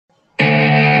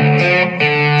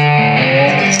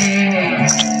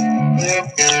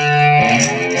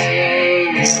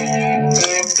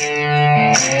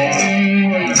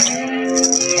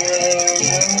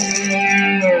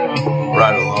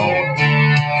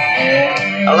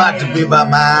I like to be by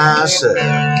myself.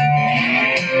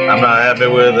 I'm not happy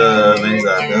with the things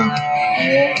I've done.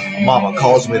 Mama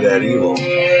calls me that evil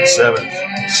seventh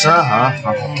son. I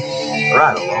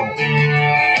ride alone.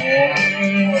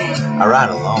 I ride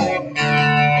alone.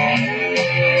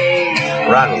 I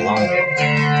ride alone.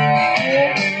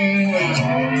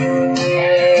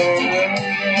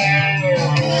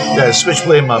 Got a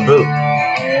switchblade in my boot.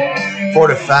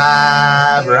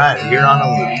 45 right here on the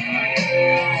loop.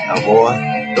 Now boy,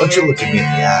 don't you look at me in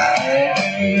the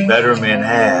eye. You better me in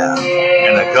half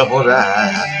and a couple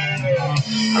die.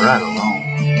 I ride alone.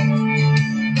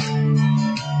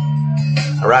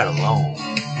 I ride alone.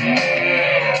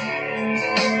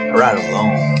 I ride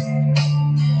alone.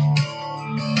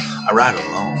 I ride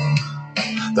alone.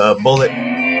 The bullet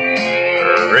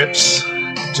rips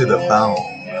to the bone.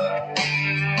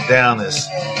 Down this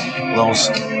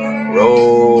lonesome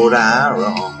road I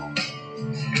roam.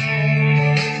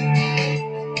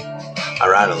 I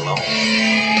ride alone.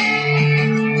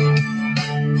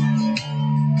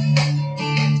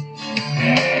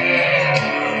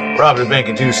 Robbed a bank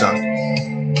in Tucson.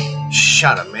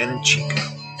 Shot a man in Chico.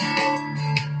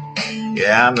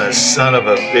 Yeah, I'm the son of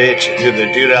a bitch who threw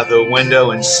the dude out the window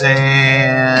in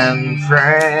San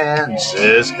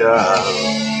Francisco.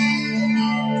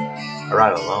 I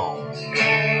ride alone.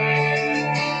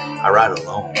 I ride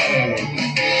alone. I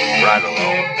ride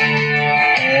alone.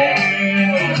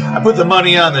 I put the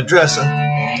money on the dresser.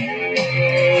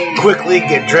 Quickly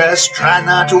get dressed, try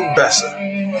not to impress her.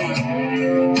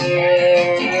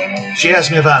 She asked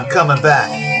me if I'm coming back.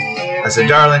 I said,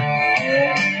 darling,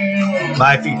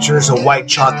 my feature's a white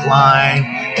chalk line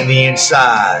in the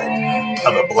inside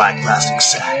of a black plastic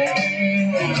sack.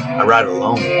 I ride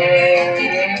alone.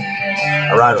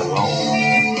 I ride alone.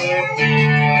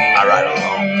 I ride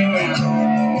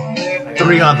alone.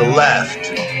 3 on the left.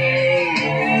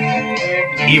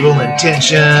 Evil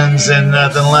intentions and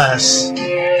nothing less.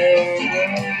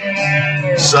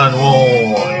 Sun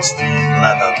warns,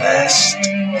 leather vest.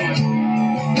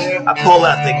 I pull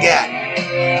out the gat.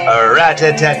 A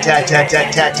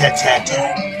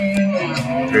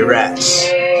rat-tat-tat-tat-tat-tat-tat-tat-tat. 3 rats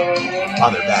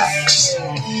on their backs. I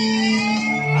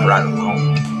ride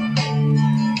alone.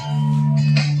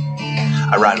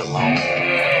 I ride alone.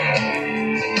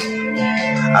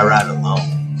 I ride alone.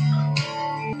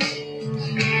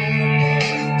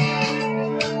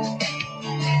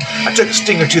 I took a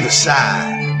stinger to the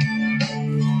side,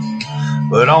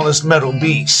 but on this metal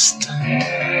beast,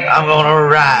 I'm gonna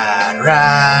ride,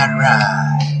 ride,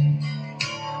 ride.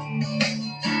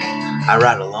 I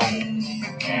ride alone.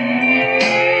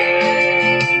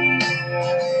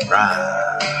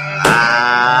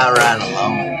 I ride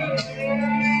alone.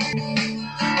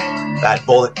 That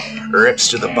bullet rips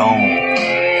to the bone.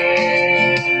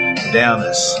 Down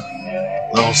this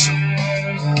lonesome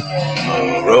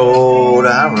road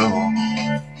I roam.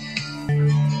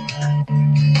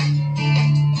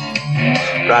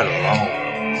 Ride alone.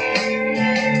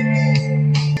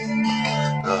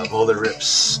 The bullet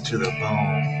rips to the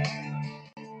bone.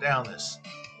 Down this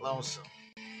lonesome